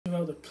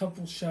a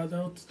couple shout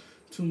outs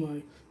to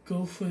my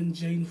girlfriend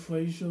Jane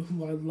Fraser,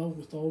 who I love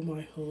with all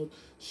my heart.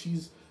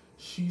 She's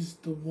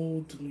the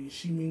world to me.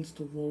 She means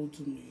the world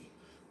to me.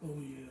 Oh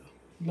yeah.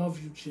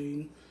 Love you,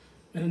 Jane.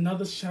 And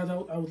another shout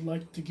out I would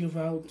like to give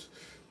out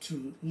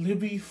to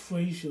Libby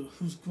Fraser,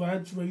 who's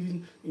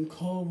graduating in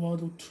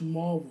Colorado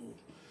tomorrow.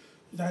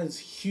 That is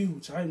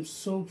huge. I am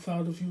so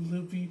proud of you,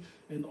 Libby,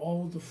 and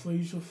all the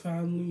Fraser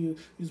family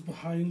is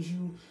behind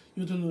you.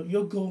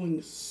 You're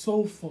going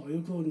so far. You're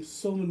going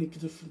so many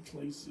different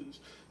places.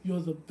 You're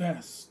the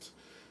best.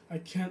 I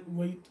can't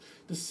wait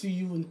to see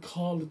you in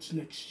college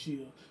next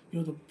year.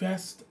 You're the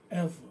best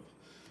ever.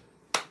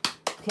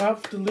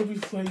 Clap to Libby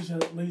Fraser,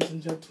 ladies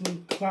and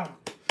gentlemen.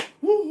 Clap.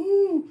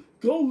 Woohoo!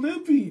 Go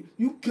Libby!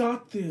 You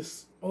got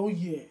this. Oh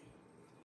yeah.